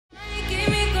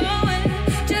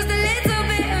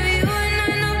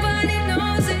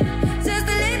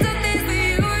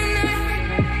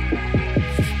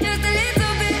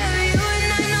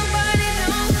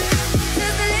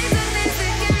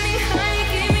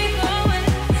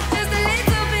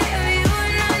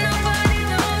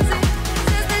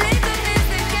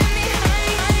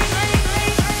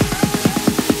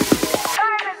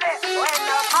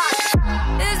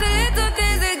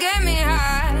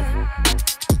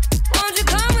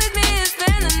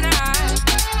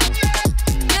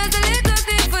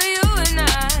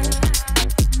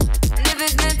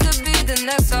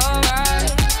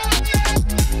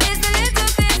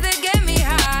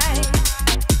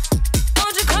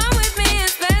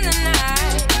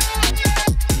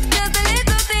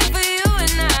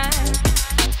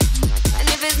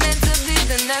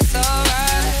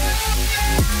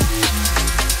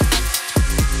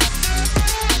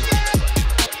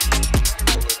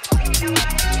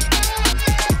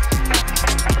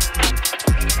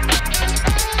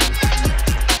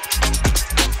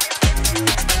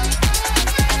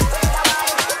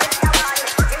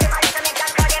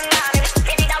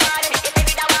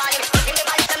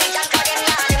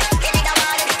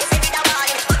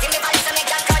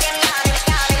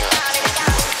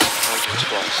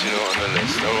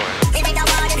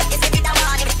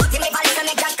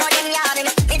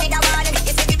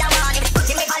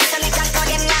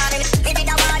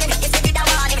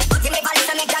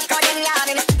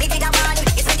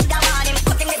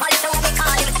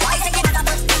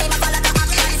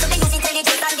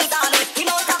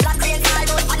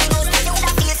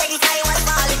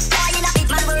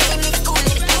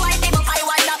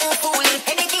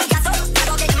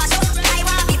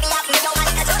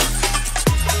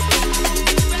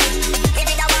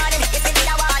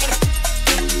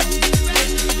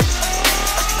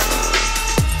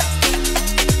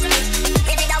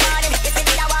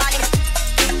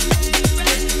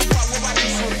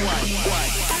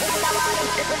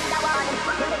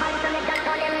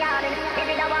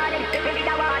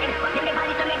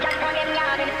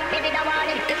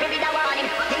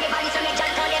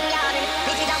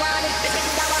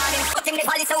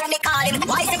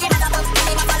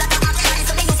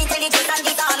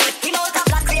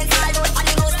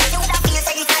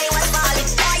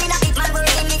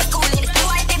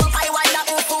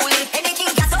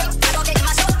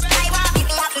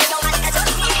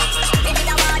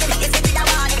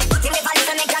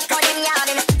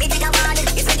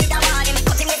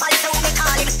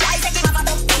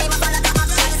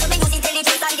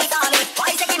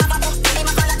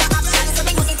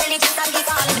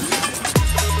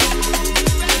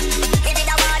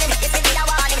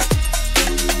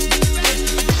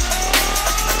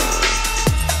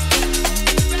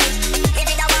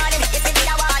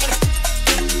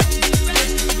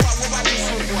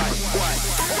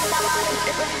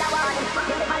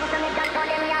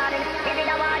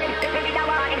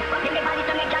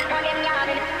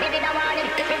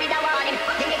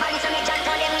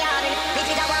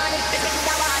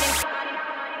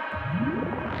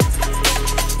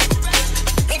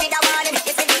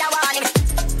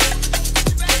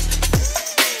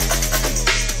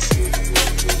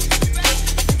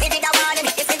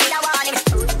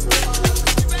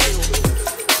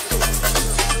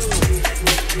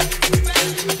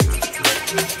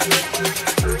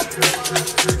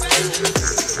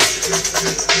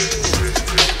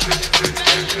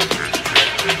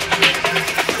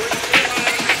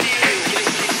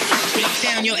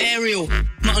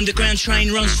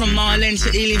Train runs from Mile End to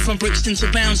Ealing, from Brixton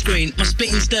to Bounds Green. My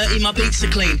spitting's dirty, my beats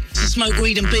are clean. So smoke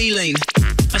weed and be lean.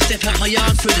 I step out my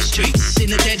yard through the streets.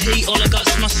 In the dead heat, all I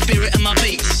got's my spirit and my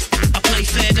beats. I play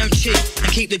fair, don't cheat,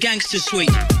 and keep the gangsters sweet.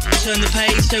 Turn the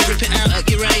page, so rip it out at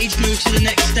your age. Move to the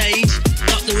next stage.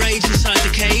 Up the rage inside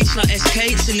the cage. Like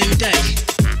SK, it's a new day.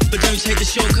 But don't take the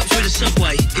shortcut through the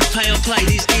subway. It's pay or play,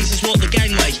 these geezers walk the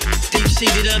gangway.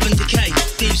 Deep-seated urban decay,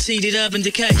 deep-seated urban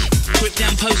decay. Rip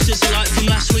down posters like from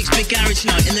last week's big garage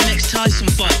night in the next Tyson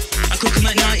fight. I cook them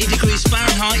at 90 degrees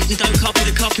Fahrenheit and don't copy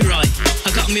the copyright.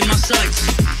 I got them in my sights,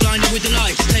 blinded with the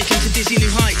lights, taken to dizzy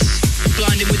new heights.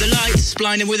 Blinded with the lights,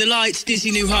 blinded with the lights,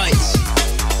 dizzy new heights.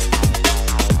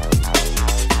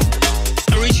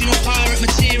 Original pirate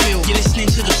material, you're listening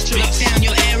to the streets. Lock down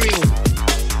your aerial.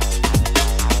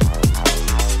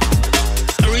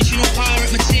 Original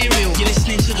pirate material, you're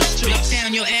listening to the streets. Lock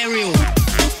down your aerial.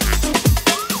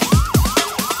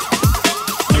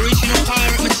 Original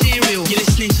pirate material, you're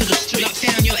listening to the streets. Lock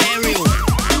down your aerial.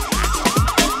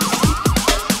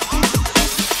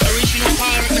 Original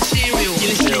pirate material,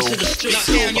 you're listening to the streets. Lock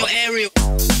down your aerial.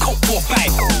 Coco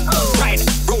 5, ride,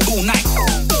 roll all night.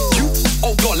 You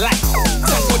all your life,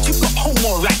 thank God you got home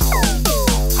alright.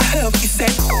 I heard what you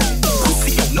said,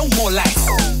 pussy, yo, no more lies.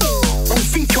 Don't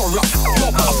think you're rough,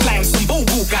 you're but applying some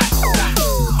bogle guy.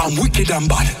 I'm wicked and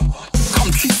bad,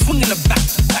 come keep swinging the back.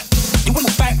 You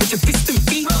wanna fight with your fist and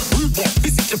feet? Rude boy,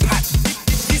 visit your pack.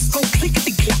 This go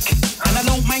clickety clack, and I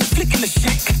don't mind flicking the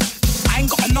shack. I ain't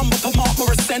got a number for Mark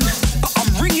Morrison, but I'm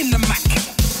ringing the Mac.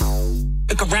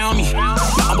 Look around me,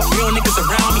 nothing but real niggas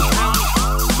around me.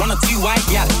 1 or 2 white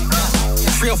gal,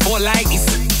 3 or 4 lighties,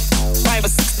 5 or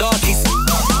 6 darkies,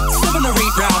 7 or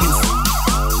 8 brownies.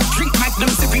 Drink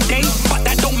magnums every day, but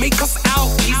that don't make us out.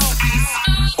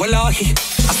 Wallahi,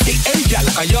 I stay Asia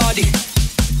like a yardie.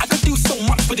 I could do so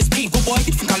much for this people, boy.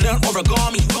 You think I learned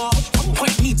origami?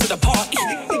 Point me to the party.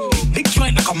 Big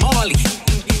joint like a Marley,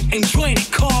 enjoying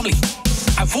it calmly.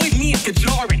 Avoid me if you're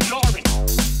jarring.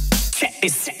 Check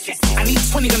this. I need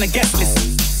 20 on a guest list.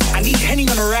 I need Henny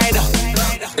on a rider.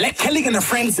 Let Kelly and her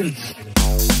friends in.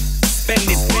 Spend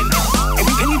it.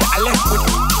 Every penny that I left with,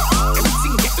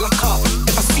 everything get locked up.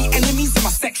 If I see enemies in my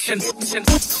section,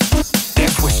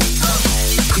 death wish.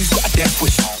 Who's got a death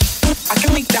wish? I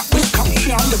can make that wish come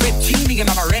true. I'm the red genie and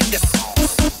I'm horrendous.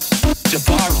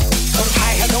 Jabari,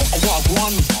 hi, hello, I walk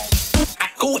one. I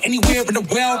go anywhere in the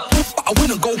world, but I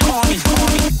wouldn't go carny.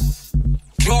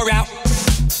 Draw out,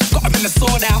 got them in the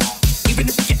sword out. Even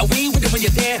if you get away with it when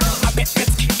you're there, I bet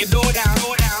let's kick your door down.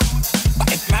 But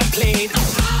if man played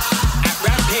at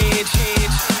Rampage,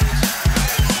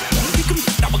 you can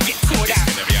never get tore down.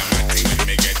 It's gonna be a mad thing when you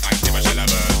make it active, I shall have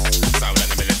a sound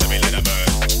like the military leather bird.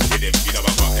 With him, you know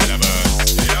I got hell of a.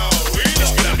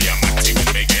 It's gonna be a mad thing when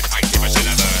you make it active, I shall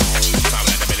have a sound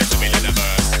like the military leather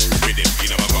bird. With him, you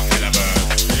know I got hell of a.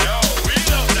 Yo, we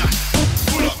love that.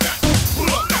 Pull up that.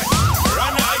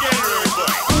 Run that again, road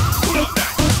boy. Pull up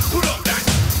that.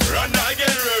 Run that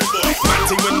again, road boy. Mad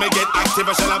thing when we get active,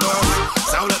 I shall have a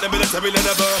sound like the military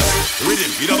leather bird. With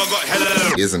him, you know I got hell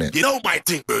of a. Isn't it? You know my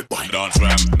thing, bird boy. Dance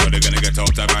ram, but they're gonna get out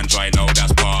of hand right now.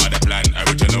 That's part of the plan.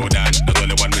 Original Dan. There's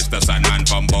only one Mr. Sandman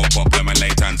from both Problem and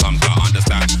Leighton. Some can't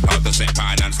understand how to set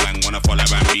pattern and slang. Wanna follow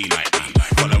and be like man.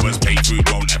 Followers pay through,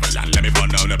 won't ever land. Let me run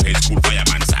down the place called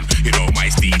Fireman Sam. You know my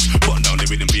steed. Run down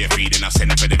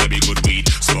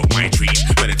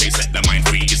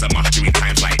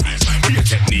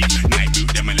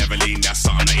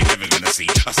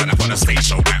stage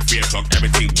show at 3 o'clock.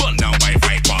 Everything burn down by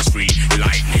 3:05.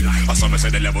 Lightning. Or some say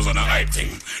the levels on the hype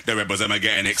thing. The rebels them are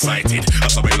getting excited. Or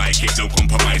some like it, no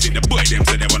compromising. The boy them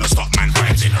say they wanna stop man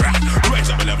fighting. Rise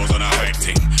up the levels on the hype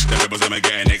thing. The rebels them are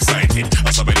getting excited.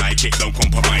 Or some like it, no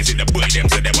compromising. The boy them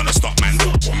say they wanna stop man.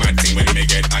 One man thing when they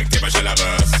get active, I shall have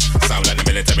verse. Sound like the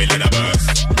military let a verse.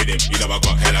 With him, you know I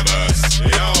got hella verse.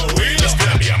 Yo, it's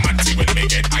gonna be a mad thing when they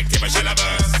get active, I shall have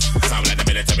verse. Sound like the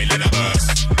military let a verse.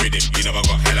 With him, you know I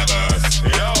got hella verse.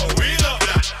 Yo, we love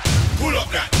that. Pull up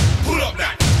that. Pull up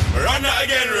that. Run that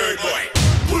again, rude boy.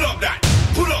 Pull up that.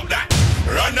 Pull up that.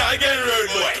 Run that again,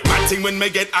 rude boy. Mad thing when me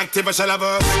get active, I shall have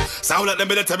verse. Sound like the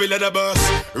military let a verse.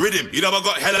 Rhythm, you know I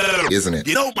got hella. Isn't it?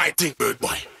 You know my thing, rude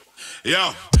boy.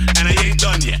 Yo, and I ain't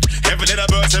done yet. Every little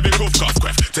burst, every goof, cough,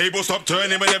 quaff. Table stop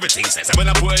turning when everything says. And when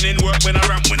I'm putting in work, when I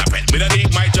ramp, when I pen. With a deep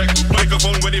mic check,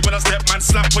 microphone ready when I step, man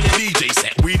slap for your DJ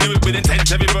set. We do it with intent,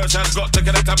 every verse has got to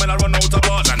connect. When I run out of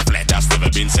bars and fled. That's never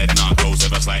been said, nah, close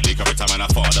ever slightly. Every time when I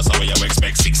fall, that's how you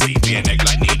expect. 16 the neck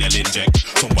like needle inject.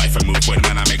 Some wife and move when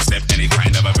I make step. Any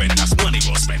kind of event, that's money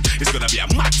well spent. It's gonna be a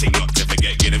mad thing, not to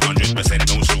forget. Get it 100%,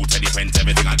 don't shoot any fence.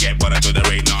 Everything I get, but I do the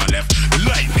rain, not left.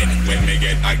 Lightning, when we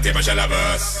get active, I shall have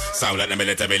verse. Sound like the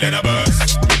military let a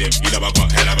burst. With him, you know I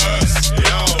got hella verse.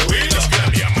 Yo, it's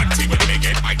gonna be a mad thing when we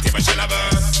get active, I shall have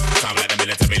verse. Sound like the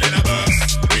military let a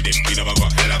burst. With him, you know I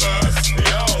got hella verse.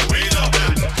 Yo, we love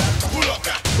that. Pull up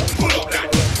that. Pull up that.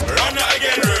 Run that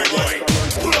again, rude boy.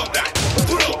 Pull up that.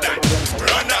 Pull up that.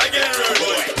 Run that again, rude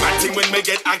boy. Mad thing when we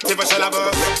get active, I shall have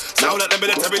verse. Sound like the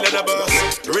military let a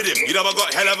burst. Rhythm, you know I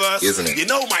got hella verse. Isn't it? You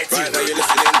know my thing. Right now you're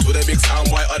listening to the big sound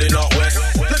boy of the Northwest.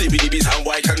 The BDB sound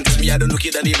boy can't kiss me, I don't look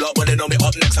at any block, but they know me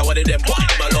up next. I want them boy,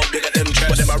 them I love big at them chest.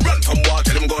 But them I run from war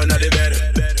till them going out the bed.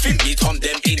 Think me Tom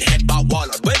them in head about wall.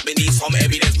 And when we need some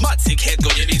evidence, mad sick head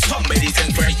go you need some medicine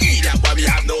for a year. That's why we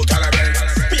have no tolerance.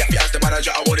 We have to ask the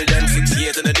manager I wanted them 6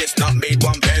 years and the disc not made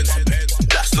 1 pence.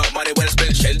 That's not money well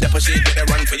spent. Shell deposit, get a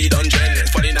run for the dungeon.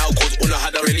 It's funny now cause Una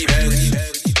had a really bends.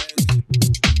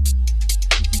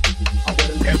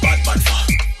 Bad man fuck.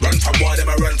 Run from war, them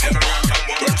I run from.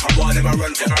 Run from war, them I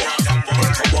run from.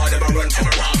 Run from war, them I run from.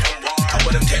 I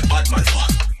want them take bad man fuck.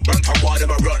 Run from war,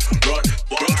 them I run. Run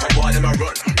from war, them I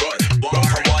run. Run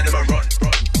from war, them I run.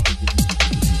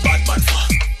 Bad man fuck.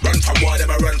 Run from war,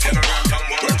 them I run from.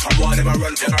 Run from war, them I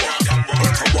run from.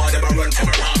 Run from war, them I run from.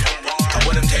 I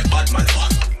want them take bad man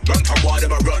fuck. Run from war,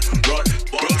 them I run.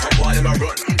 Run from war, them I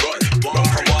run. Run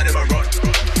from war, them I run.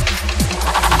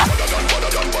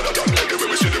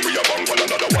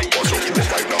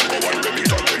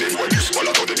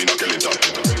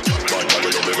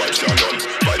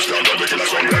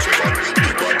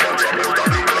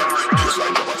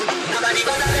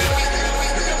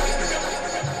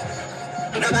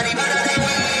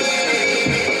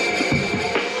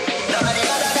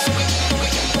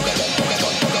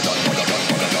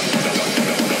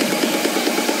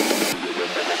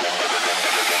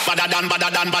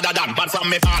 Badadan, bad from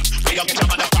me part. We don't get your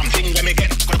bada from thing when me get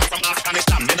cut from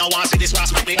Afghanistan. They don't want to see this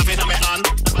rasp, me have it on me hand.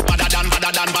 Badadan,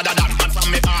 bad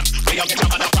from me part. We don't get your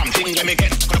bada from thing when me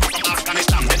get cut from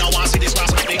Afghanistan. They don't want to see this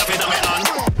rasp, me have it on me hand.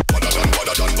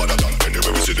 Badadan.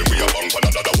 Anyway we see them we a bang, but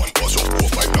another one pass up. 4,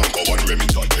 5 down, go 1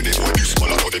 Remington. Any boy this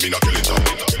man, I know them in a Killington.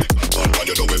 And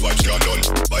you know we vibes can done.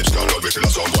 Vibes can done, we feel a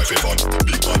sound boy fun.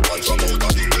 Big bad man from out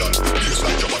of England. Just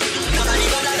like your body.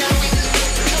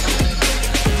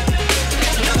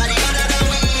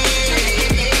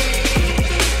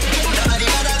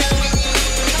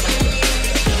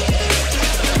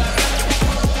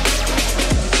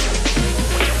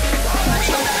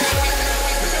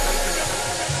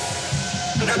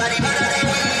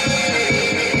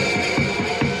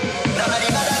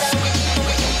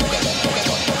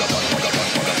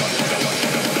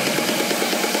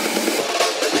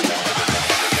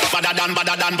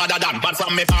 Badadan, bad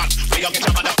from me part. We don't get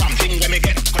your bada from thing when me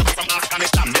get cut from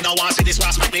Afghanistan. They don't want to see this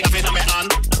rasp, me have it on me hand.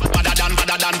 Badadan,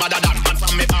 bad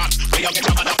from me part. We don't get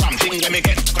your bada from thing when me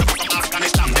get cut from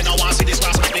Afghanistan. They don't want to see this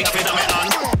rasp, me have it on me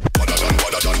hand. Badadan.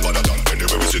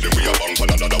 Anyway we see them we a bang, but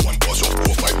another one pass up.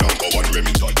 4, 5 down, go 1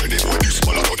 Remington. Any boy this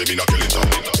man, I know them in a Killington.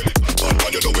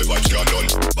 And you know we vibes can done.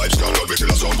 Vibes can done, we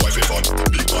feel a sound boy fun.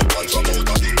 Big bad man from out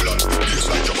of England. Just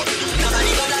like your body.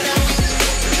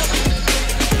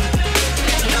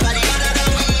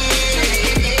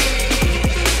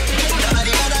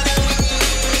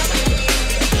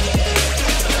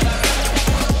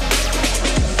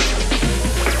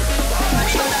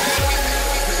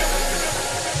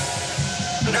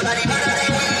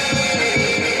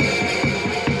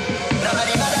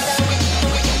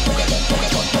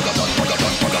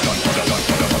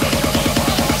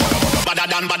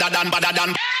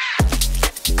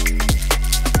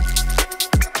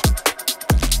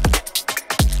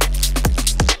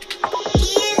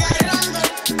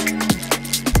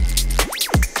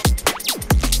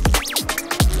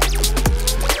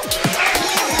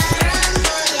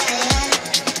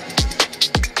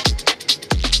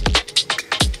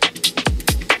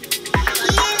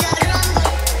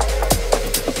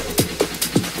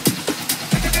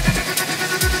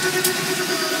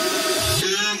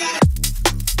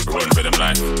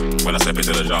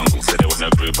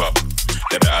 up.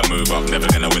 They better move up, never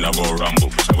gonna win a Royal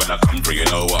Rumble. So when I come through, you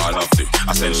know what I love to.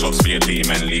 I send shots for your team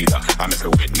and leader. I make a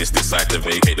witness decide to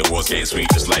vacate the walls, getting sweet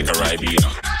just like a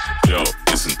Ribena. Yo,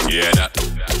 listen, you hear that?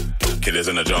 Killers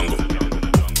in the jungle.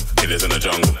 Killers in the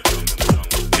jungle.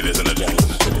 Killers in the jungle.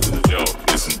 Yo,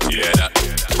 listen, you hear that?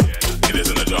 Killers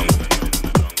in the jungle.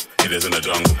 Killers in the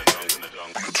jungle.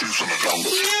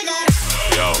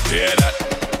 Yo, you hear that?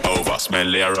 Over,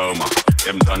 smell the aroma.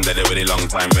 Them done dead a really long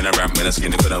time. When I ramp, when I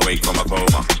skin, couldn't wake from a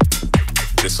coma.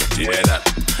 Listen, you hear that?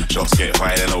 Shots get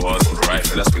fired in the walls. Right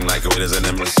for the swing like a winners and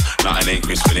embers. Nothing ain't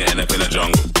crisp when it end up in the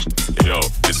jungle. Yo,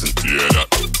 listen, you hear that?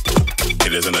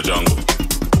 Killers in the jungle.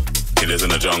 Killers in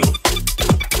the jungle.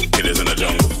 Killers in the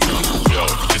jungle. Yo,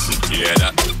 listen, you hear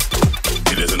that?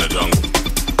 Killers in the jungle.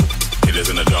 Killers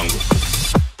in the jungle.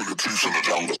 Killers in the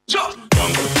jungle.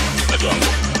 Jungle, the jungle,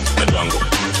 the jungle,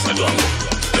 the jungle,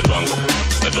 the jungle,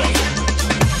 the jungle.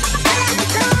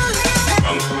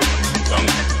 Jungle,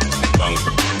 jungle,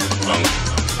 jungle, jungle,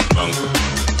 jungle,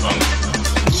 jungle.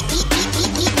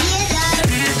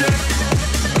 DJ,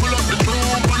 pull up the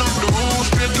room, pull up the room,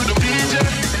 straight to the DJ.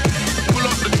 Pull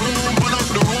up the room, pull up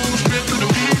the room, straight to the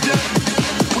DJ.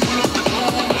 Pull up the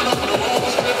room, pull up the room,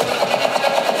 straight to the DJ.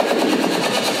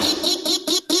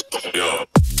 Yo,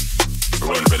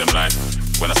 run for them life.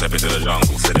 When I step into the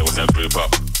jungle, said there was a group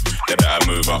up. They better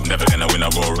move up, never gonna win a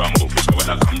Royal Rumble. So when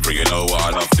I come through, you know what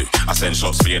I love to. I send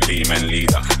shots for your team and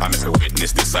leader. I make a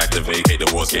witness decide to vacate the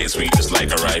walls, getting sweet just like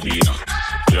a Ribena.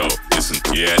 Yo, listen,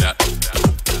 you hear that?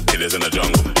 Killers in the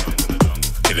jungle.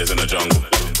 Killers in the jungle.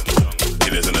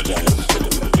 Killers in the jungle.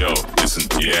 Yo, listen,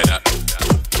 you hear that?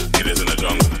 Killers in the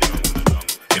jungle.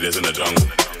 Killers in the jungle.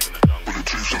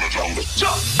 Killers in the jungle.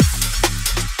 Jump!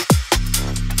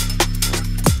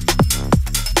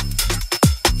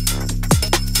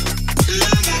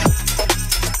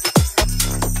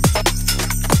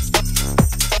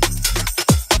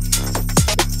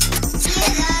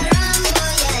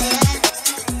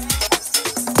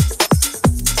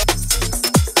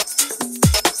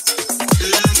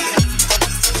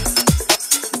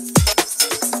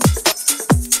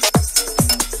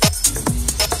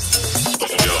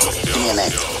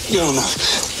 Yo, no.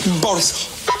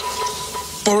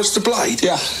 Boris the Blade?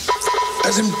 Yeah.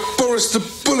 As in Boris the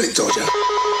Bullet Dodger?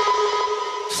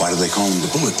 Why do they call him the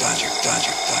Bullet Dodger?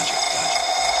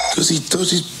 Because he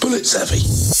dodges bullets heavy.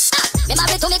 Me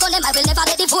married to me gun them, I will never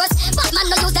get divorced. Bad man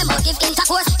no use them, but give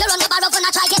intercourse. You run the bar up when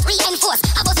I try get reinforced.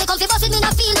 I bust me comfy, bust it, me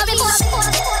no feel no remorse.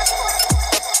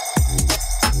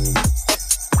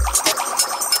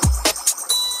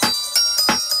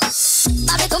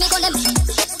 Married to me gun them,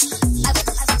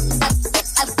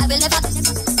 I will never.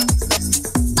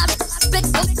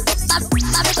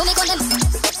 Married to me gun them, I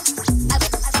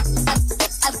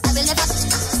will never.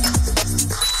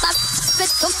 Married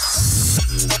to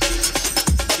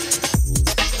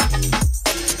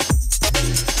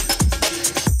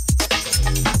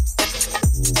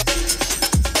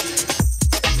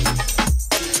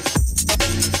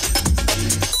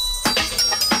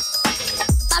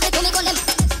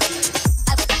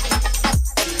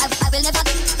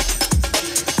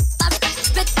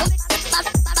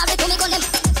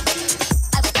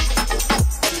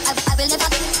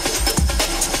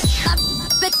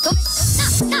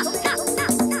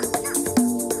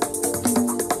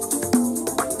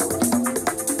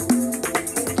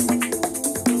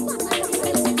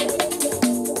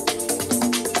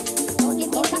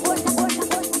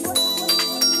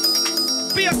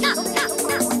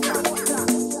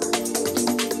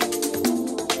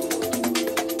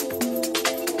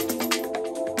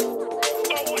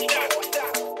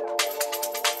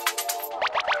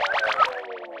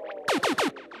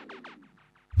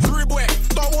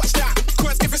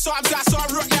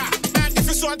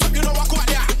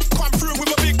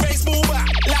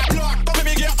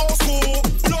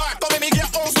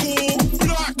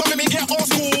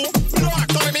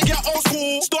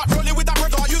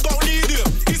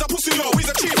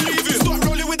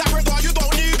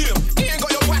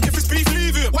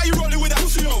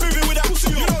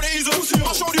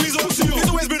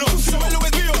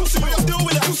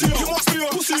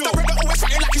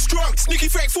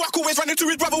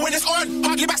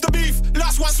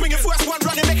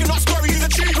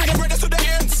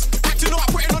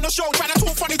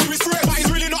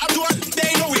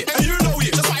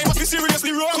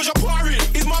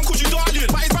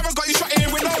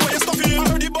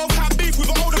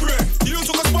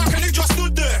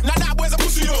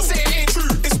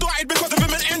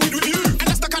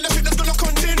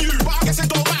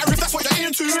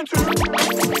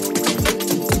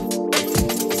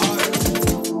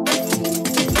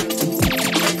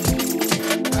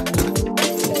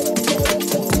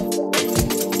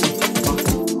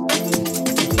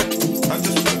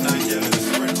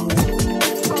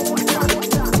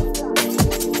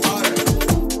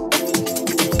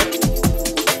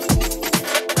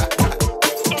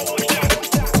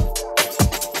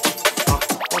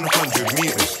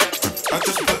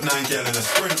 9 gal in a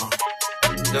Sprinter.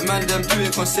 The man them too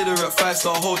inconsiderate,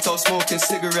 5-star hotel smoking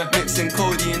cigarette, mixing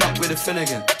codeine up with a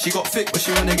Finnegan. She got thick but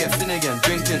she wanna get thin again,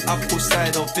 drinking apple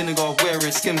cider vinegar,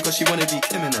 wearing skim cause she wanna be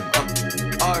Kim in them.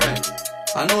 Alright,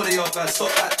 I know they are bad,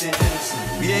 stop acting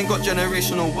innocent. We ain't got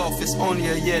generational wealth, it's only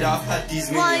a year that I've had these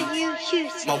millions. Why you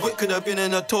shoot? My whip could have been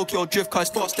in a Tokyo drift car,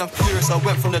 fast and furious. I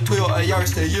went from the Toyota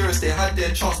Yaris to Urus, they had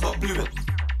their chance but blew it.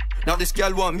 Now this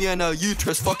gal want me and her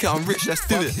uterus, fuck it, I'm rich, let's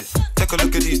do it. Take a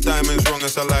look at these diamonds, wrong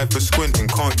as a life for squinting,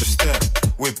 can't just stare.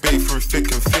 We're baked through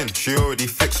thick and thin, she already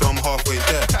fixed so I'm halfway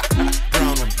there.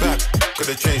 Brown and back,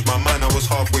 could've changed my mind, I was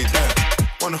halfway there.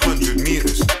 100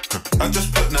 meters, I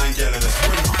just put 9 gal in a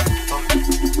Sprinter.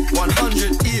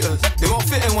 100 eaters, they won't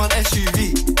fit in one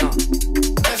SUV.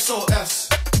 SOS,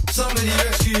 somebody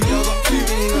rescue me, I got too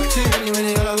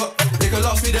many, I got, they could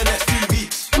last me the next few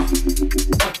weeks.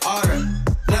 Alright.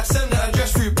 Now send the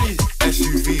address through, please.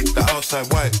 SUV, the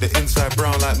outside white, the inside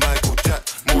brown like Michael Jack.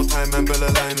 More time and Bella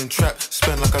line and trap.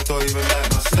 Spend like I don't even like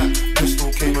my stack.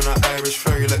 Pistol came on an Irish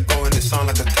ferry, let go and it sound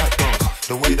like a tap dance.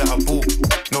 The way that I bought,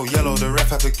 no yellow, the ref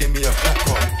had to give me a black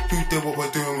card. Who did what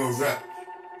we're doing with rap?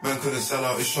 Man couldn't sell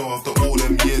out his show after all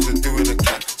them years of doing a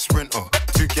cat. Sprinter,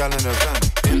 2 gal in a van,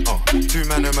 in 2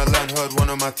 man in my land, heard one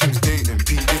of my teams dating.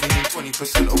 P giving me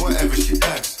 20% or whatever she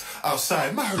asks.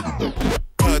 Outside, my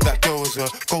heard that girl was a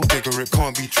gold digger, it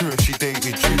can't be true if she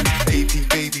dated you. AP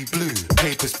baby blue,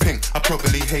 papers pink, I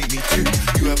probably hate me too.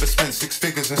 You ever spent 6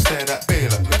 figures and stared at bail,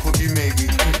 look what you made me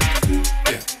do.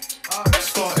 Yeah,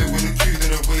 started with a queue,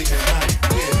 then a waiting line.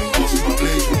 Yeah, lost my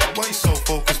blaze, why you so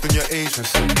focused on your Asian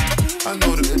son? I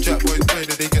know that the jack boys pray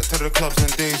that they get to the clubs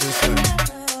and days and stuff.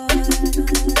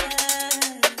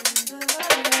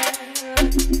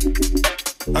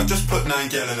 I just put 9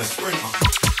 gal in a Sprinter.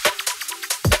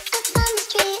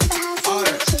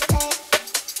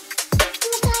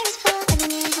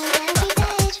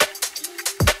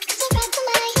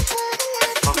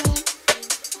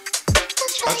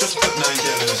 I just put 9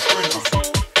 gal in a Sprinter.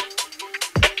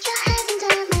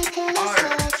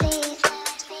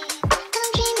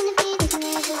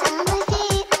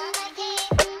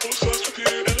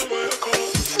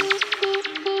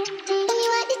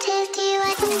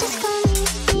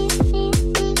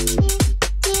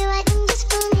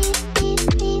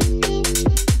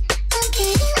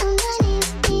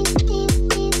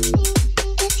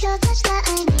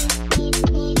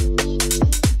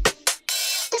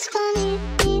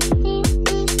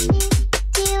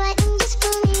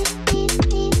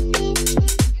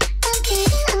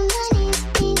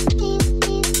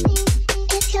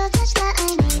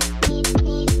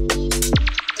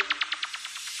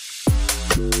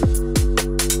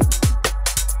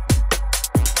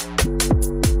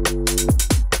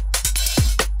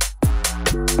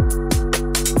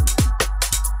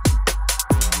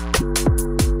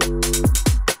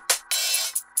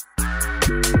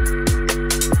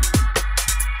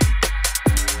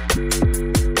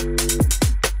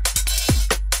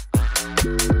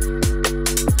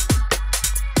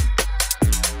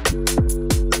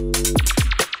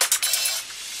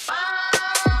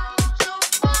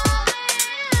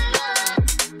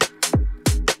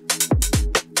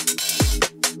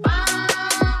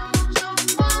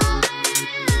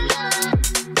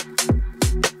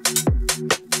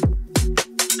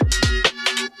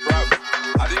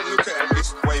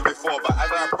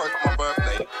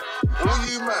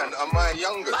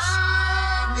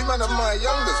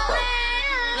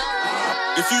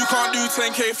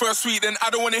 For a sweet, then I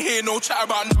don't wanna hear no chat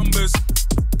about numbers.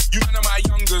 You man are my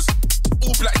youngers,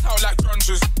 all blacked out like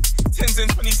grungers. 10s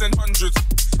and 20s and 100s,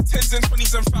 10s and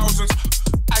 20s and thousands.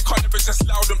 I can't ever just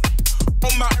loud them.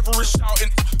 On my Everest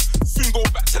shouting, soon go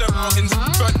back to the mountains.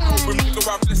 Burnt album, nigga,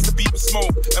 I'm blessed to be with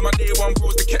smoke. And my day one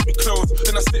bros, they kept me close.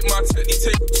 Then I slip my technique,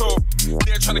 take a toll.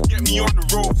 They're trying to get me on the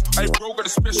road. I bro got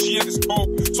especially in this bowl.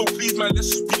 So please man,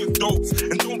 let's just be adults.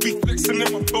 And don't be flexing in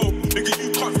my bowl. Nigga, you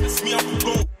can't flex me, I will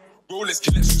go. Rolex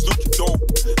collections looking dope.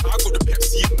 I got the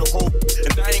Pepsi in the hole.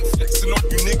 And I ain't flexing on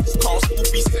you niggas. Cars will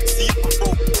be sexy in my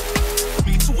rope.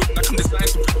 Me to it, like I'm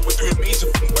designed to be. We're doing major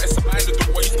things, but it's a mind of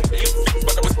the way you can pay everything.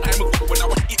 But that was time ago when I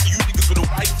was hitting you niggas with a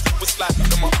white flip. Was like,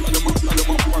 under my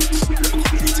once. Never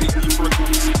could you take me for a gun.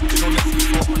 You know, let's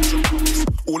be 400 pounds.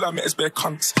 All I met is bare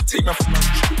cunts. Take my for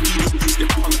lunch. Leaders, bitch,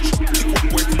 get punched. Pick one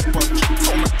boy from the bunch.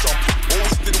 Tell me jump.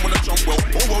 Always didn't want to jump well.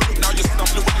 Oh well, look now you're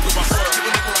stumbling with nigga, I swear.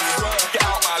 Get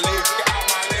out my legs.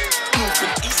 North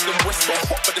and east and west are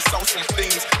hot, but the south some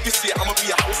flames. This year I'ma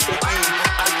be a house of pain.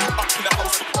 I grew up in a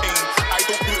house of pain. I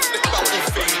don't do it for the clout or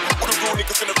fame. All the real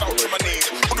niggas gonna vouch for my name.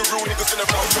 All the real niggas gonna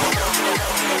vouch for my name.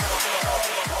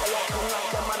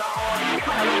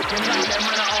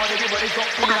 Everybody's got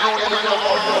Get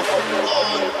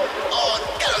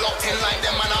locked in like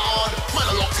them, man, on. Man,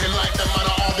 locked in like them, man,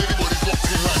 on. Everybody's locked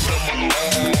in like them, man, on.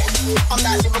 I'm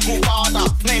that lyrical father,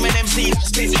 name an MC that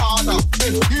spits harder.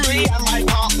 You really am my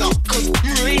partner, cause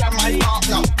you really am my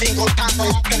partner. Ain't got time for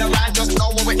knocking around, just know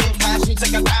what we're in past, we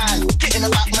take a time. Get in the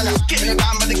back, man, get in the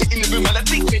van, man, get in the room, man, I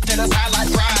think it to the side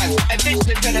like Brian.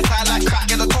 Addicted to the side like crack,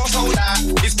 get the torso that,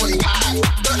 it's fully packed.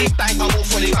 Dirty stank, I'm all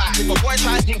fully back. If a boy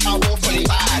tries to think I'm all fully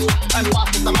bad. And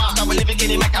fast is the mark, I will live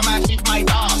again, make a man keep my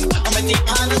dance. I'm a deep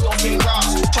hand, it's off in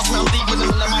grass. Trust me, I'm deep with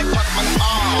them, and my touch, man,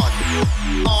 on.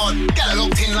 Get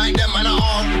locked in like them, man,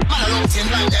 on. Man, locked in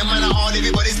like them, man, on.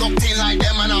 Everybody's locked in like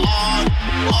them, man, on.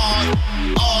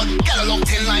 Get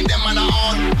locked in like them, man,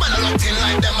 on. Man, locked in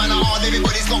like them, man, on.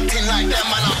 Everybody's locked in like them,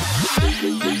 man, on.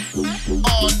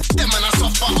 Them man are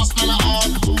soft for us, man,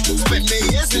 on. Spent me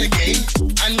years in the game,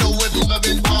 I know we've never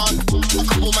been on. A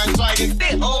couple man tried it,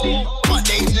 but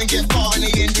they didn't get far in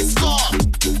the end, it's gone.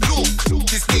 Look,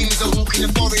 this game is a walk in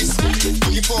the forest.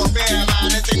 Looking for a bear,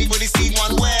 man. Has anybody seen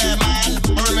one where, man?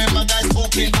 I remember guys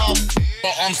talking tough,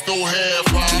 but I'm still here,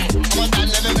 fam. I'm a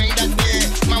dad, let me make that clear.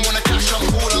 Man wanna cash up,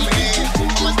 all I'm here.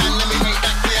 I'm a dad, let me make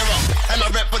that clearer. And I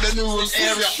rep for the new room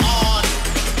area, on.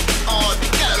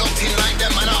 Get locked in like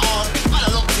them, man, on. Man,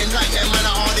 locked in like them, man,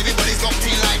 on. Everybody's locked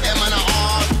in like them, man,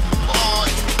 on.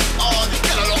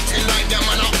 Get locked in like them,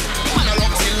 man, on. Man,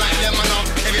 locked in like them, man, on.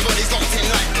 Everybody's locked in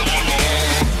like them, man, on.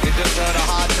 You just heard a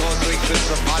hardcore drink with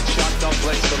some hot shot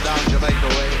dumplings from down Jamaica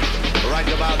way. Right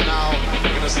about now,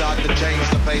 we're gonna start to change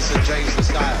the pace and change the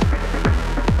style.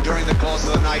 During the course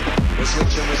of the night, we're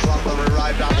switching the slump and we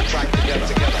ride down the track to get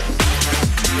together.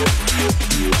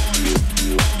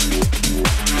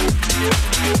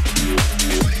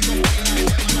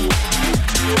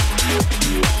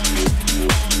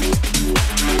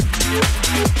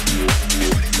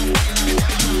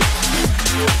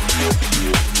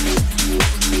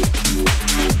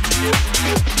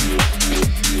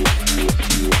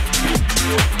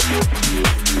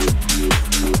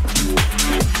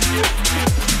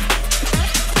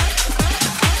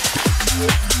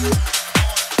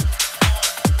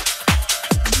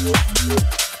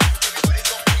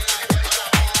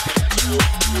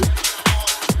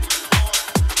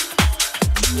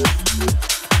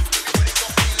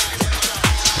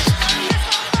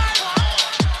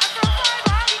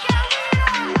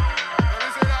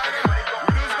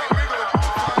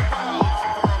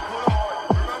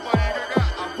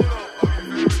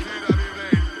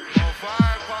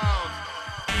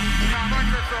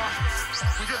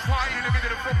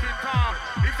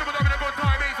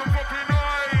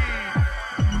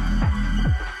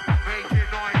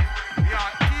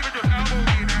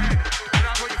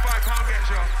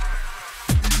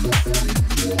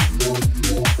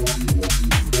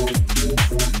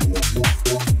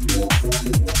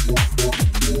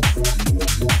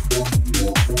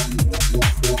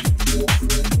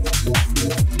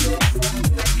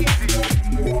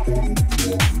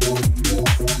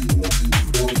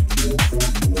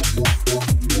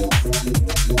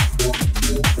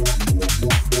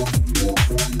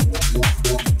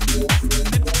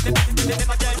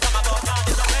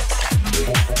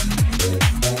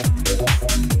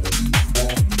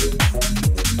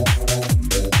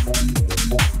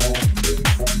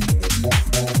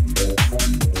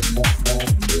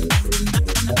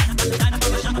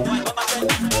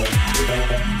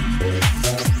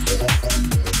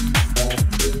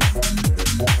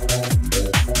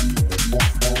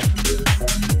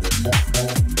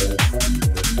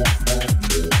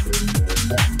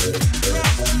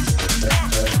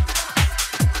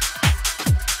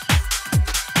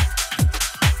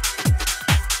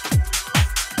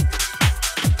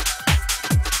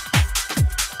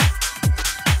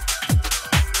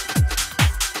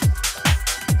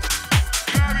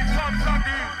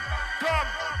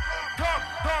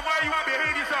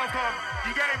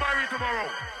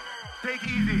 Take it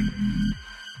easy.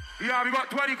 Yeah, we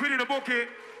got 20 quid in the bucket.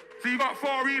 So you got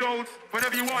 4 reloads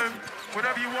whenever you want him.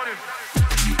 Whenever you want him.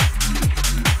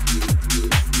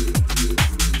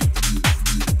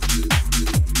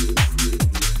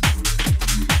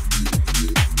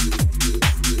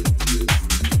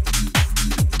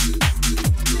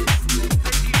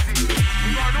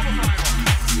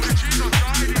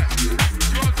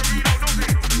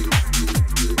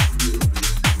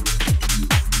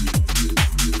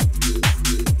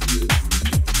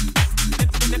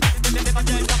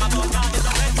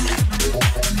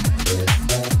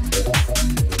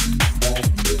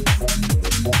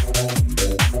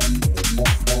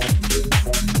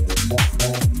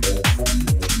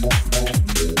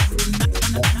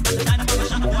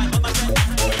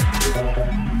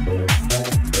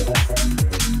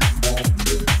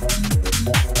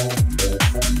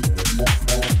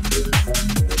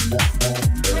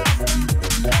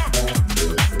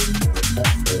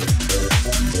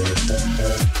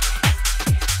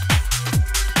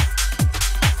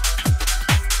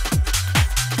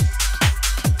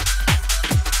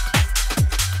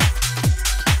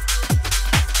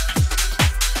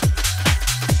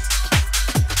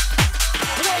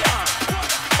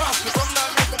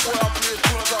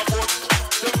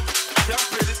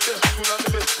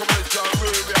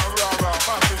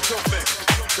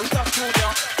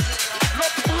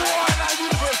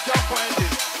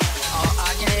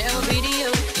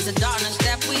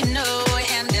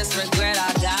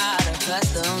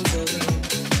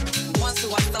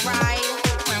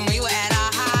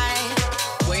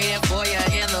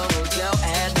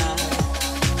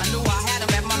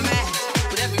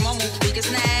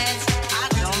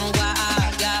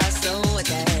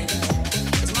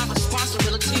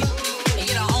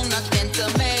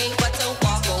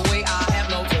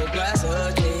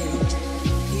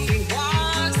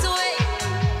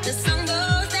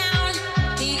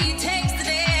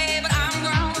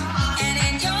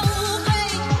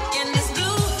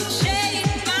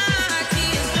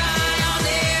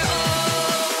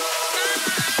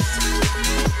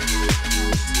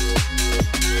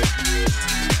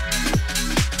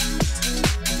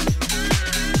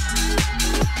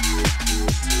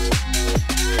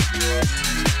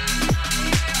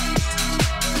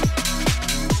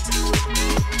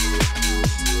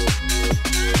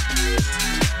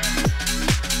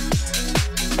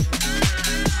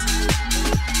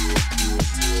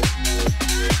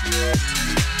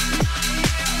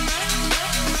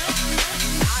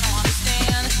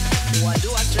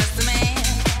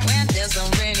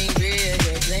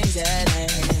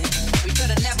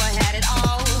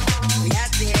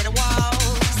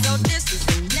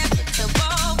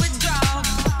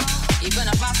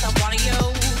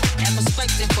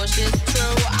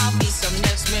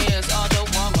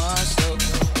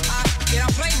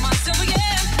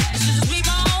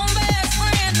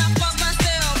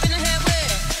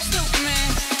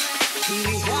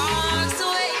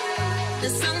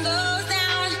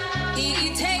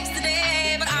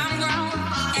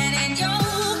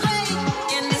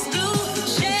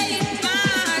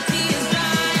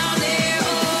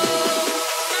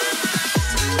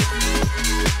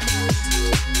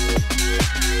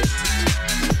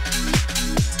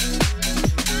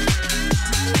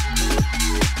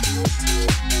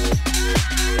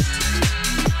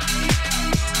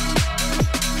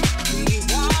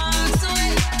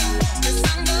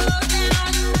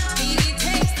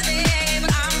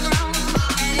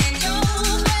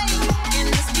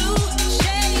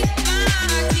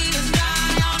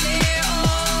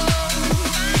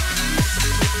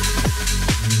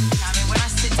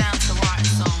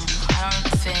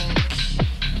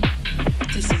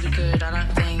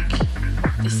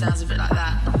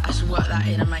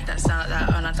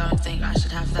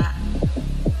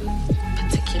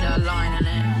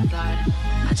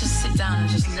 kind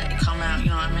of just let it come out, you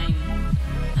know what I mean?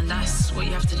 And that's what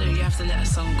you have to do. You have to let a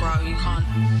song grow. You can't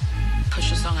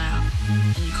push a song out,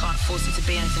 and you can't force it to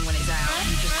be anything when it's out.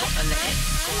 You just got to let it.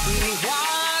 He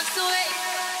walks away,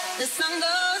 the sun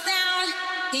goes down.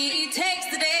 He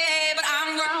takes the day, but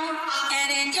I'm grown.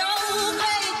 And in your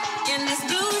way, in this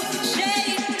blue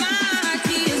shade, my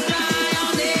tears dry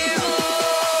on their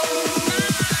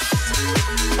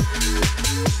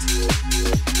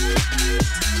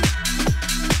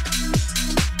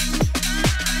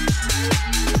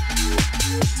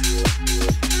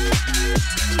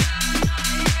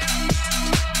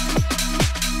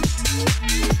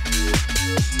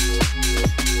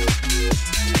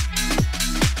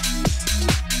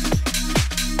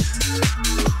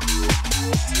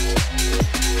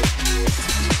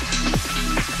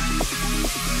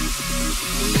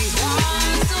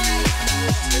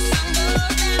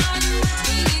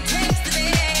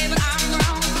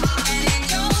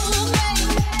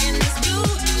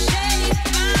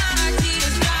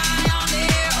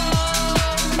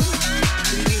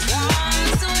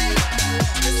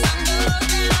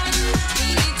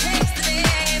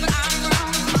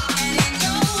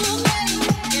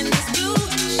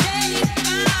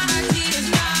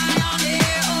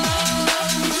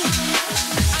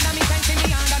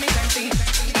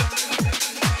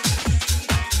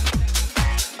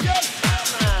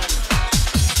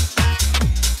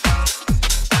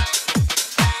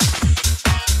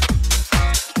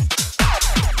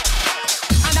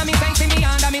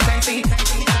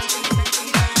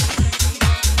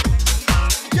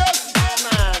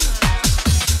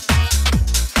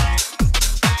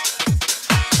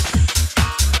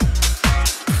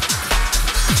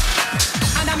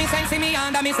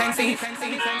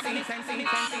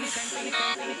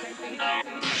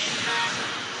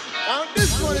And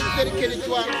this one is dedicated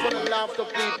to and for the laughter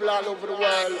people all over the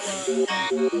world.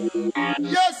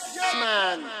 Yes,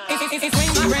 man. It's when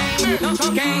my brain, no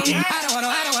cocaine. I don't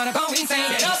wanna go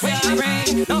insane. When my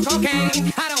brain, no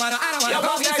cocaine. I don't wanna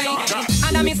go insane.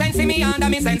 Under me sensi me, under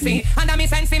me sensi, under me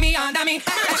sensi me, under me,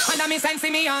 under me sensi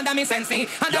me, under me sensi,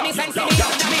 under me sensi me,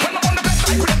 under me. When I'm on the best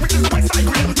side grade, which is the west side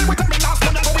grade, then we let me last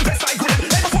one and go in west side grade.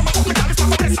 Every form of me, it's not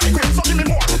west side grade, so give me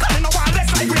more. I know why left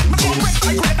side grade, but west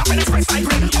side grade, I'm in west side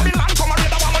grade. I'm in land from a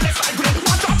red, I want my left side grade.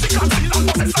 One job, she can't feel and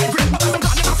possess side grade, but I'm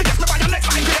done, you have to guess me by your next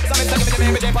side grade. So I'm telling you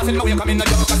every day, passing low, you come in the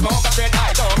joke, I smoke a straight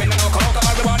eye, don't mean no coke. I'm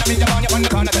everyone, I'm in your bond, you on the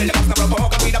corner, tell the boss no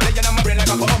provoke. I'm with a blade on my brain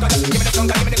like a coke. Just give me the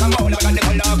skunk, give me the camola, I got the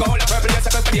color gold. Purple, yes, I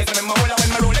purple, yes, I'm in mola. When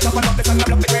my roll it up, I love the sun, I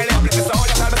love the grey, I love the soul.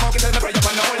 I'm smoking till the pray up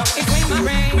and all. It's when my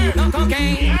brain, no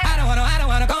cocaine. I don't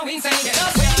wanna go insane. It's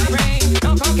when my brain,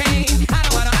 no cocaine. I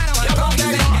don't wanna go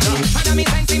insane. Under me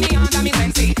sensi me, under me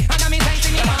sensi, under me sensi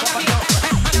me,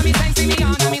 under me sensi me,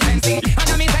 under me sensi,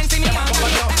 under me sensi me, under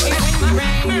me. It's when my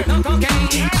brain, no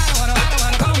cocaine. I don't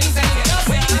wanna go insane. It's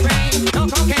when my brain, no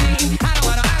cocaine. I don't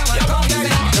wanna go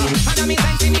insane. Under me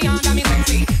sensi me, under me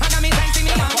sensi, under me sensi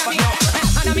me, under me,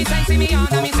 under me sensi me,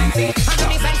 under me sensi, under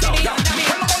me sensi me, under me.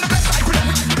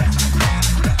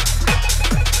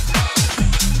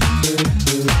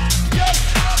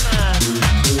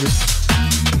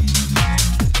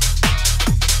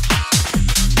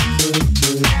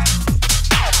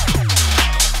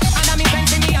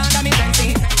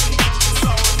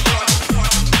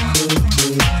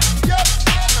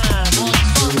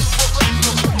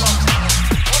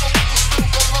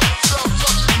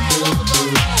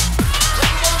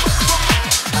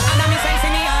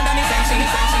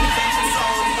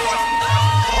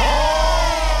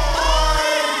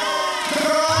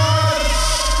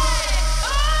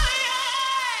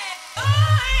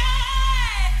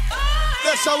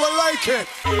 That's how I like it.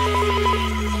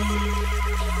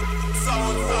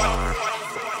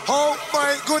 Oh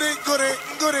my goody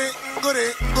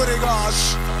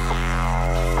gosh.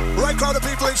 Right crowd of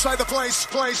people inside the place.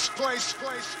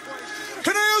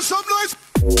 Can I hear some noise?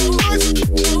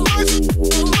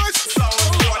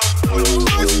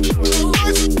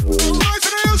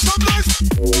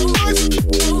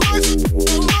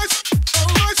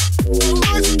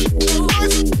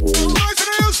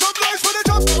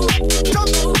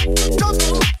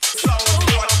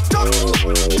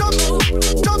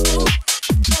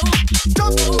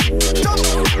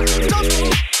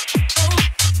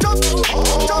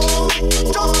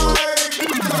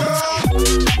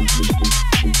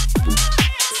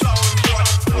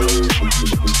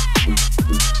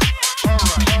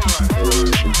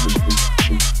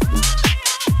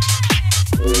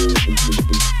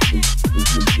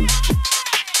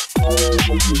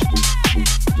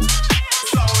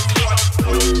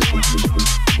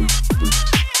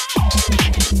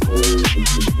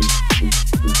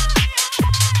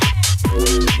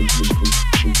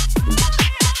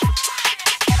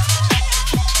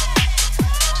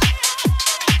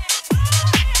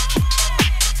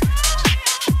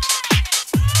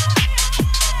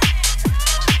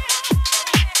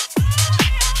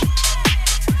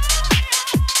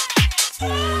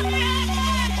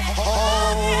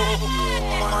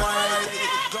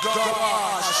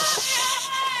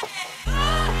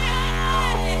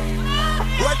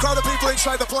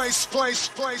 inside the place.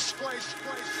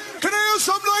 Can I hear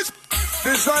some noise?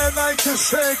 Desire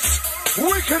 96,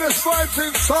 wickedest vibes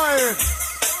inside.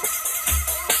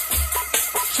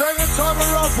 Check and time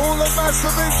around, all the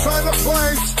massive inside the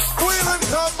place. Wheel and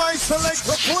come, my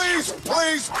selector, please.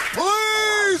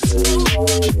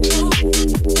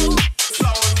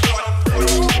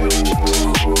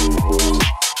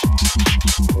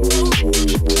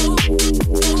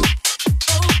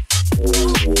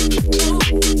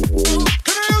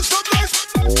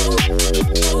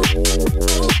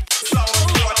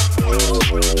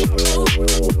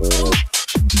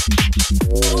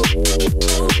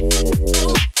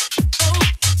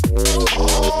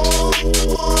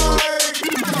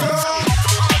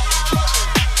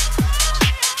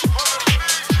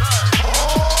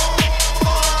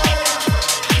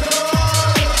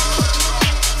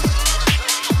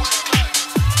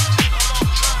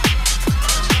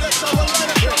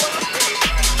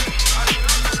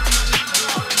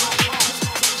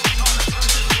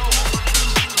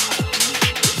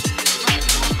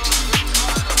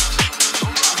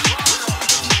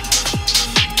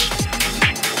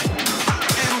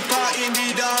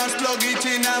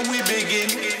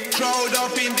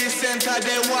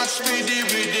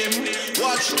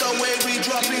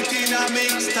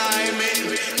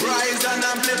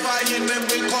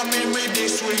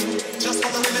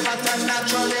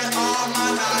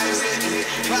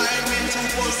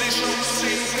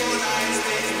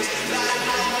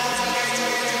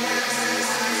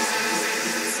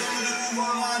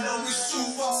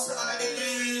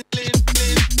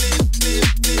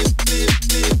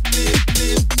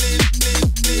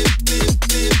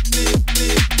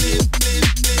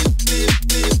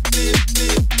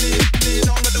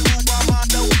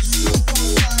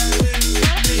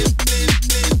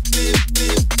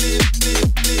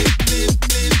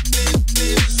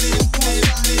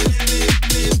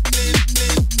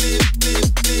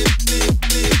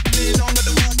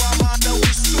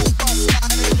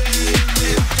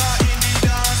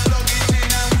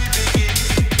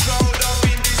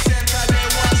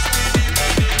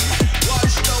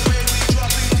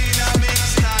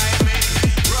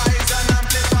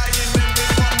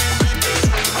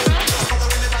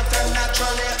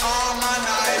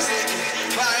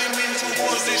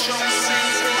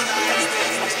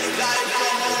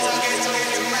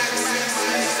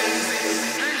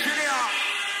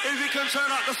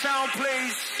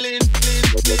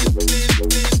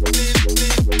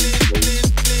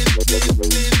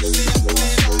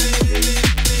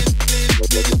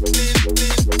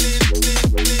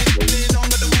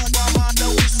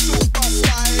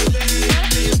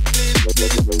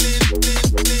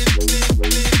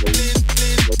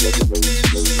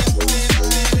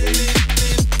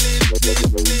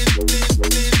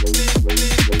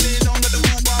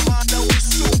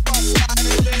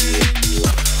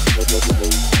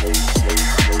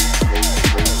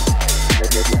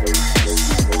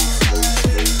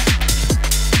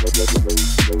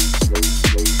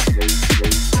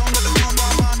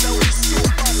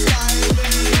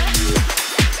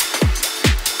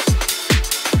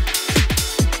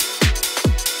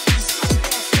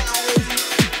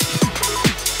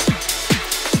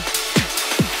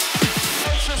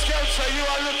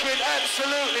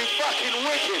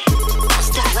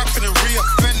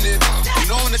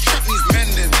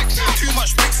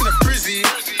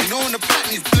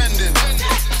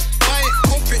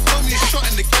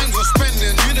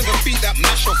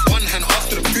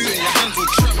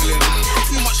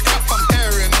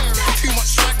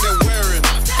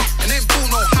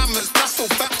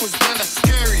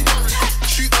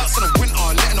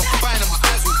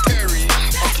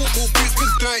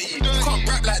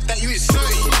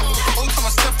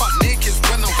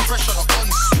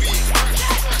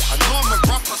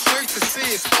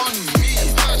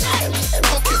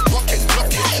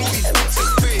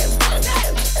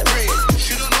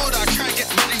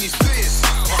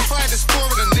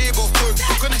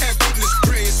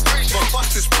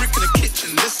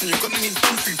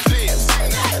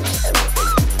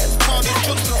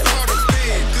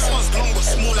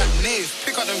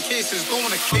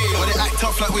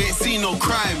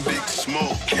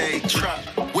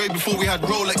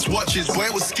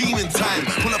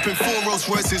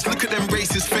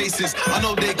 I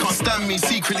know they can't stand me,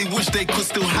 secretly wish they could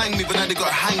still hang me, but now they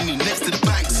gotta hang me next to the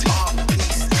banks.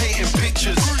 Painting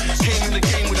pictures, came in the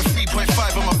game with a 3.5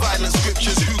 on my violent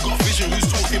scriptures. Who got vision, who's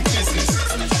talking business?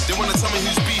 They wanna tell me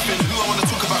who's beefing, who I wanna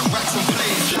talk about racks and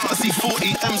plays. I see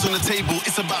 40 M's on the table,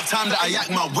 it's about time that I yak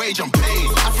my wage, I'm paid.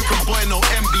 African boy, no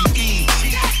MBE.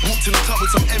 Walk Walked in the club with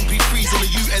some MP3s and a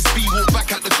USB. Walked back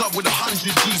at the club with 100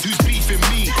 G's. Who's beefing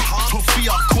me? Put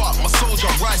Fiat Quat, my soldier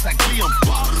rise like Liam.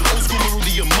 Old school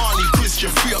Marudy and Marley,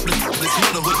 Christian. Free up the this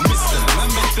motherhood missing.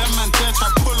 Remember them man there try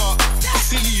pull up.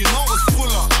 Silly, you know it's full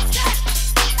up.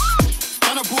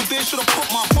 Cannibal day should've put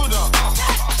my hood up.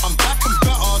 I'm back and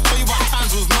better. Tell you what times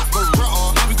was not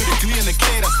Beretta. Now we got a Glee and a K,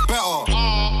 that's better.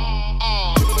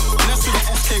 Less to the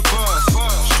SK verse.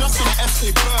 Stress to the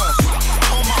SK burst.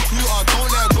 Hold my computer, don't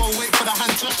let her go. Wait for the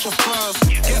hand gesture first.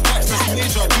 Get back, that's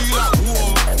major. Do you like war?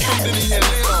 Trade in a year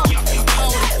later.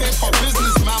 Power the paper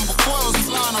businessman before I was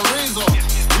flying a razor.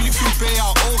 Really few bay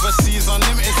out overseas.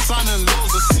 Unlimited sun and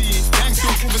loads of sea. Gang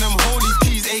still giving them holy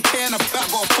keys. AK in the back,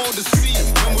 got a fold the sea.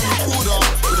 When we record her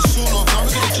with a sauna. Now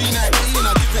we got a G90 and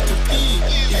I give it to P.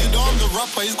 If you know I'm the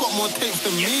rapper, he's got more tapes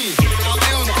than me. Out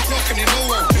there on the block and they know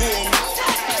we're warm.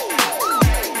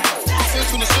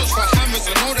 First when I search for hammers,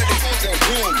 I know that they hold their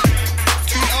warm.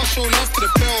 2L show love to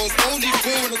the bells. Only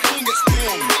go when the tune gets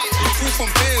warm. Proof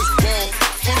from bears, well.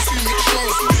 Consume it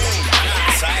shows warm.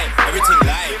 Outside, everything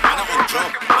live. Man, I'm on job.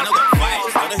 Man, I got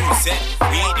vibes. Don't know who said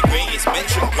we ain't the greatest.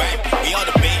 Mention grime. We are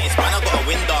the baitest. Man, I got a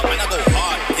wind dog. Man, I go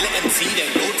hard. Kill it MC,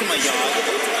 then go to my yard.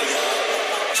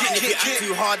 And if you act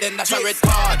too hard, then that's a red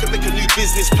card. I can make a new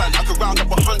business plan. I can round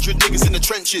up 100 niggas in the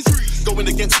trenches. Going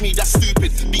against me, that's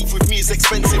stupid. Beef with me is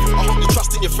expensive. I hope you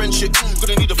trust in your friendship.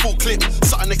 Gonna need a full clip,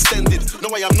 something extended.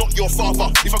 No, I am not your father.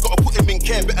 If I gotta put him in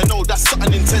care, better know that's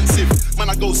something intensive. Man,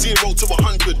 I go 0 to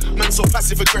 100. Man, so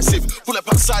passive aggressive. Pull up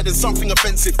outside and something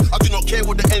offensive. I do not care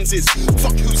what the ends is.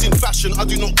 Fuck who's in fashion. I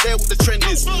do not care what the trend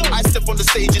is. I step on the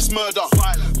stage, it's murder.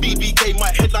 BBK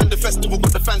might headline the festival,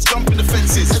 got the fans jumping the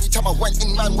fences. Every time I went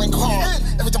in, man went hard.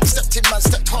 Every time I stepped in, man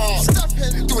stepped hard.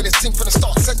 Doing this thing from the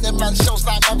start. Send them man shows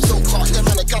like Mario Kart. Them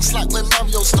man a gas like when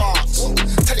Mario starts.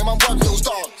 Tell him I'm Wario's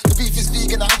dog. The beef is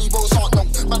vegan, the honey rolls aren't no.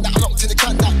 Man that I locked in the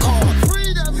can that card.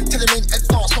 Tell him in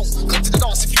advance, no. Come to the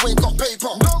dance if you ain't got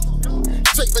paper.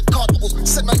 Straight red card bubbles.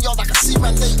 Send man yard like I see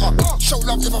man later. Show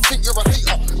love if I think you're a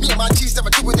hater. Me and my G's never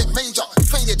doing it major.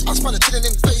 Faded, I spun a chillin'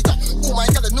 invader. All my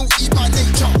yellow new E by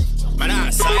nature. Man,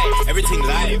 outside, everything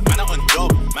live. Man, I on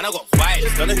job. Man, I got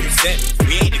vibes. Don't know who said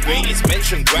we ain't the greatest.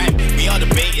 Mention grime. We are the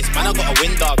baitest. Man, I got a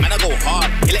wind dog. Man, I go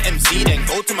hard. Kill it MC, then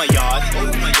go to my yard.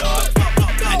 Go to my yard.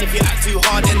 And if you act too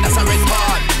hard, then that's a red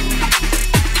card.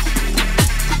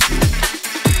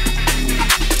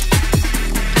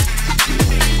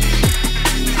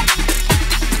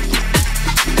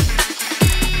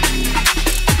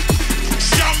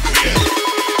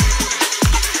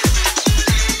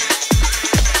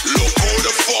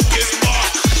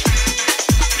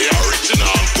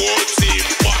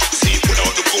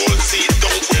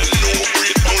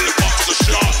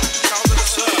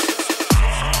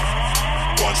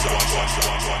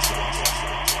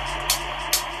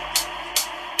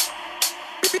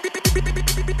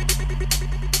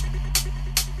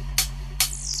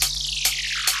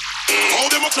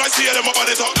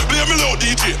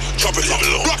 Chop it up,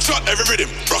 rock shot every rhythm,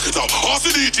 rock it up. Ask the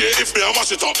DJ if me I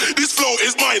mash it up. This flow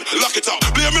is mine, lock it up.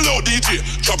 Play me low, DJ,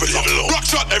 chop it up, rock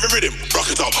shot every rhythm, rock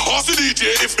it up. Ask the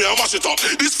DJ if me I mash it up.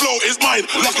 This flow is mine,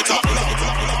 lock it up.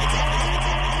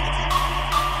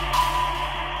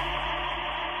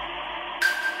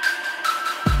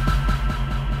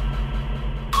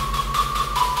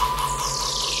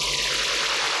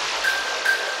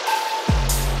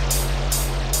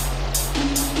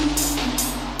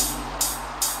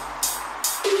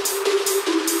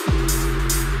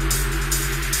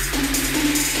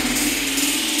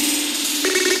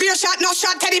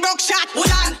 Shot, Teddy broke shot.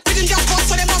 Hold on, didn't just bust,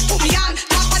 so they must put me on.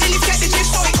 Top of the lift, get the gist,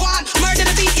 so it go on. Murder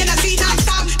the beat in a seat,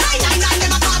 non-stop. 999,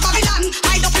 never call Babylon.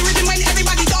 Hide up the rhythm when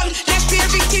everybody done. Left beer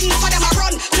victim, enough of them a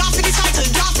run. Drop for the cycle,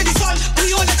 drop for the sun.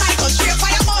 We own the cycle, straight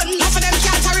fire bun. Enough of them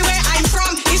can't carry where I'm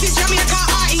from. Is this Jamaica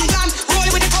or England?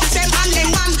 Rolling with the cups, them and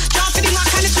them man. Drop for the Mac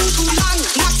and the too long.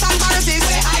 Max and Barras is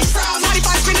where I'm from.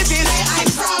 45 minutes is where I'm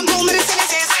from. Home of the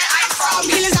Senate is where I'm from.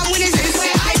 Killers and winners is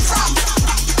where I'm from.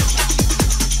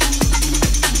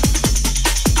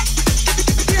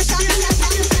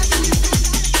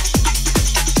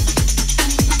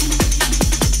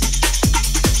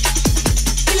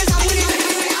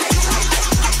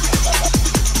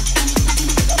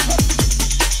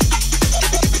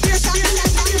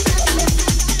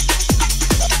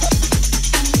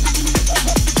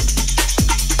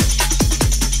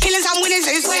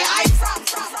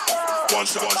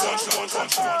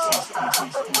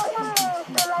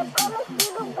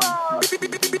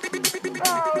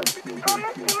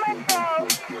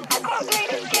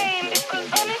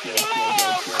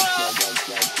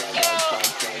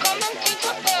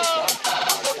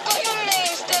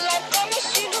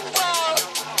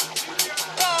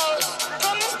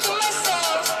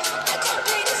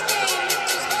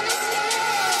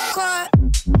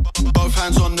 Both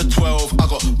hands on the 12, I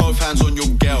got both hands on your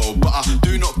girl. But I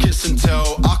do not kiss and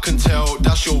tell, I can tell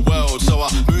that's your world. So I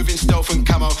move in stealth and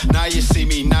camo, now you see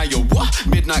me, now you're what?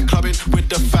 Midnight clubbing with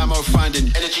the famo, finding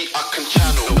energy I can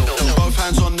channel. Both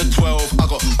hands on the 12, I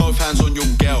got both hands on your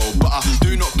girl. But I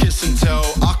do not kiss and tell,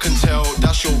 I can tell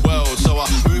that's your world. So I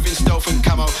move in stealth and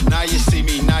camo, now you see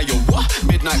me, now you're what?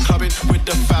 Midnight clubbing with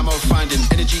the famo, finding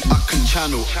energy I can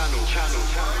channel.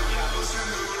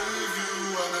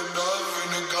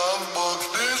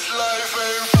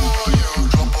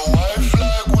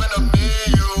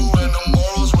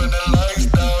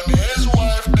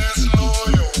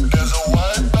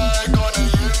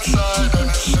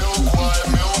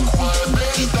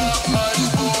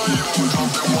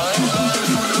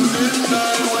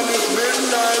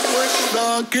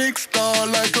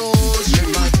 Kickstart like a horse.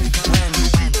 Live like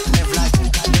live like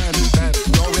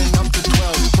going up to 12.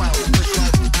 Live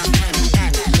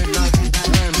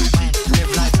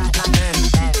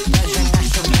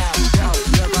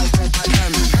like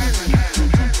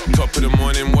Top of the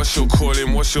morning, what's your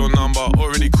calling? What's your number?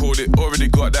 Already called it, already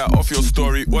got that off your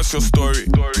story. What's your story?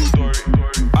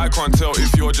 I can't tell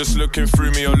if you're just looking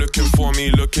through me or looking for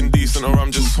me, looking decent or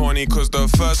I'm just horny. Cause the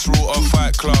first rule of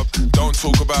Fight Club, don't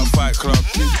talk about Fight Club.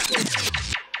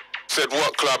 Said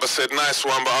what club? I said nice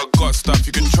one, but I got stuff.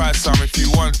 You can try some if you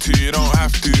want to, you don't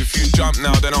have to. If you jump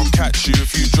now, then I'll catch you.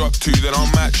 If you drop two, then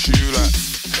I'll match you. Like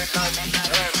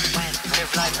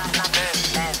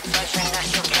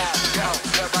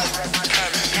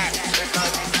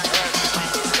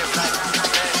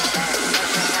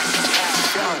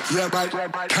yeah, right,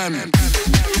 can.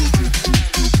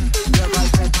 Yeah,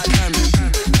 right, can.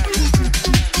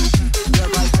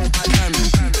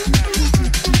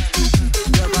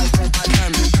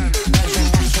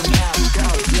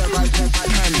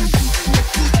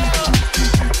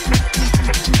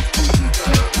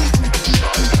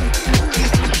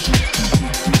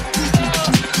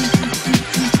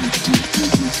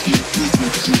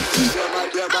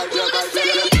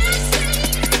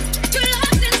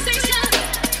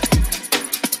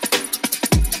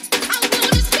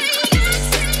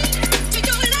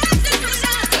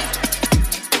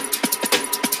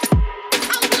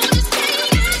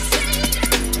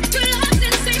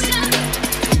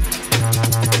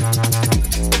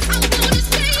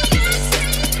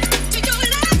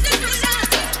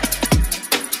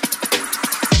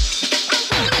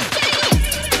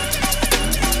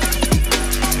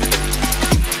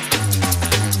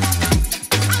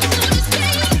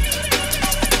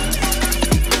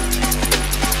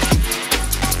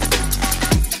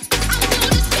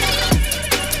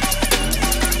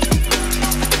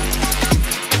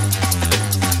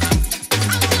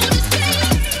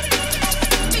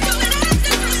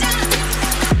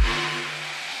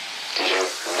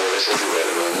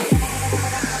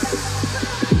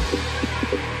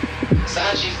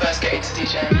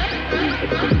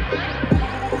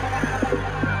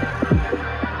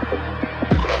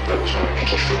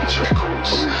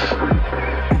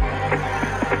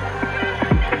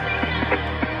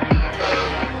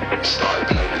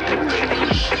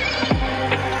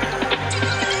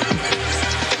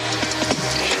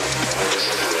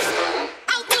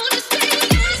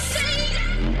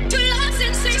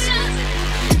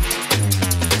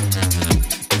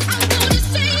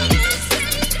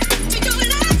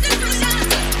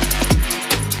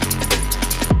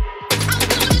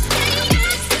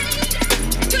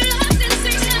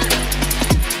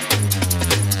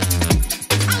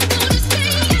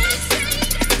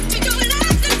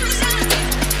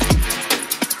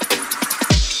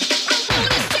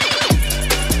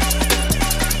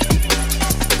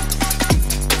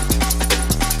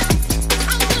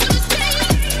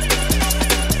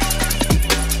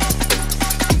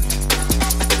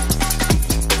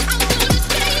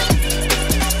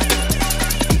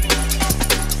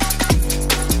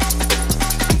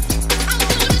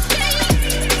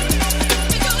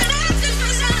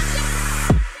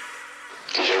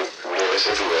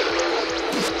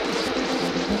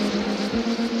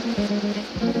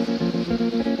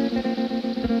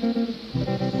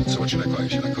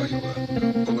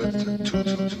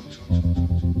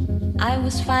 I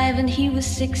was 5 and he was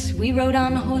 6. We rode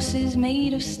on horses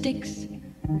made of sticks.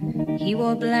 He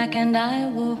wore black and I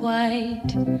wore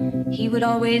white. He would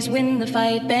always win the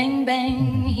fight. Bang,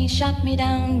 bang, he shot me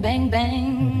down. Bang,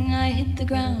 bang, I hit the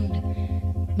ground.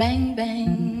 Bang,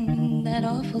 bang, that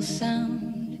awful sound.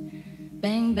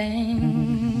 Bang,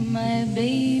 bang, my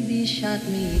baby shot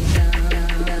me down.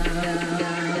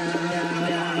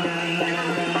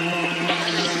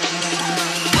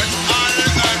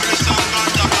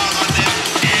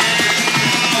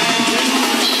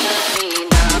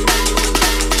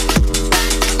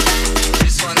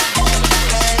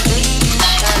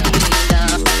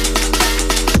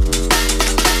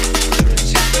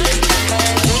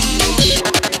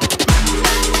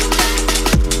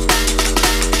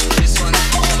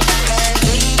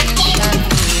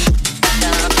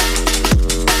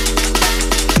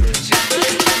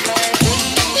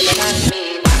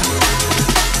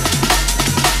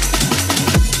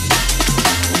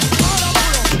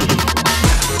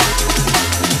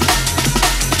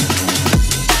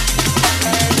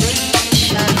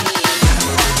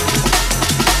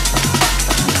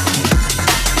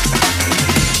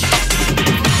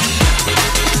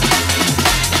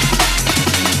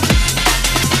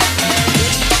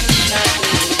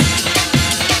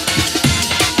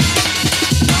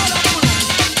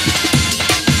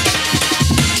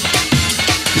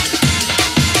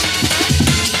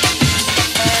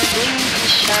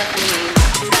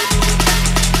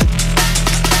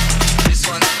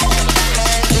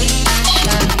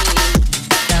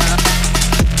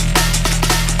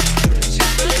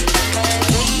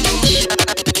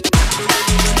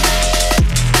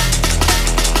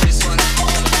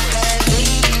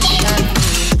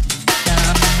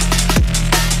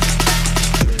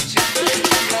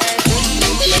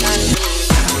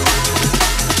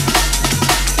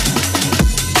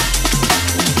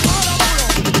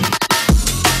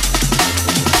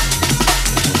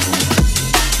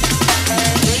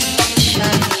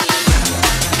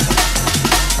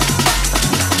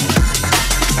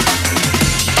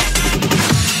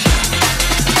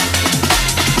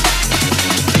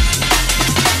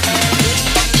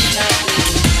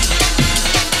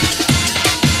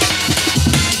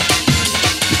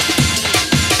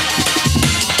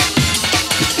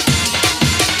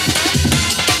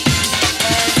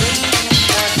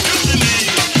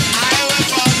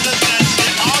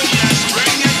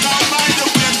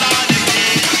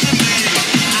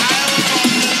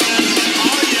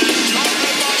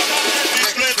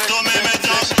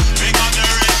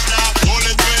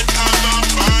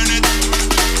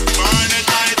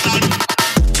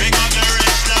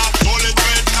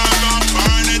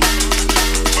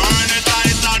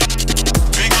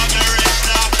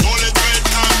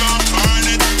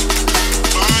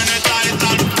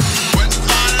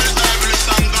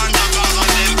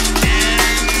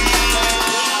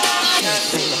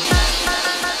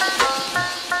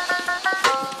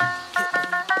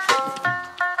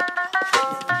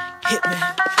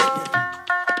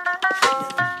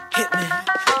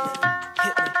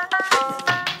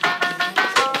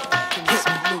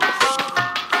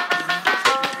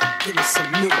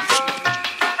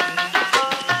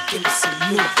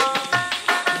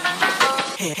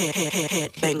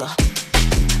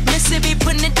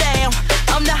 putting it down.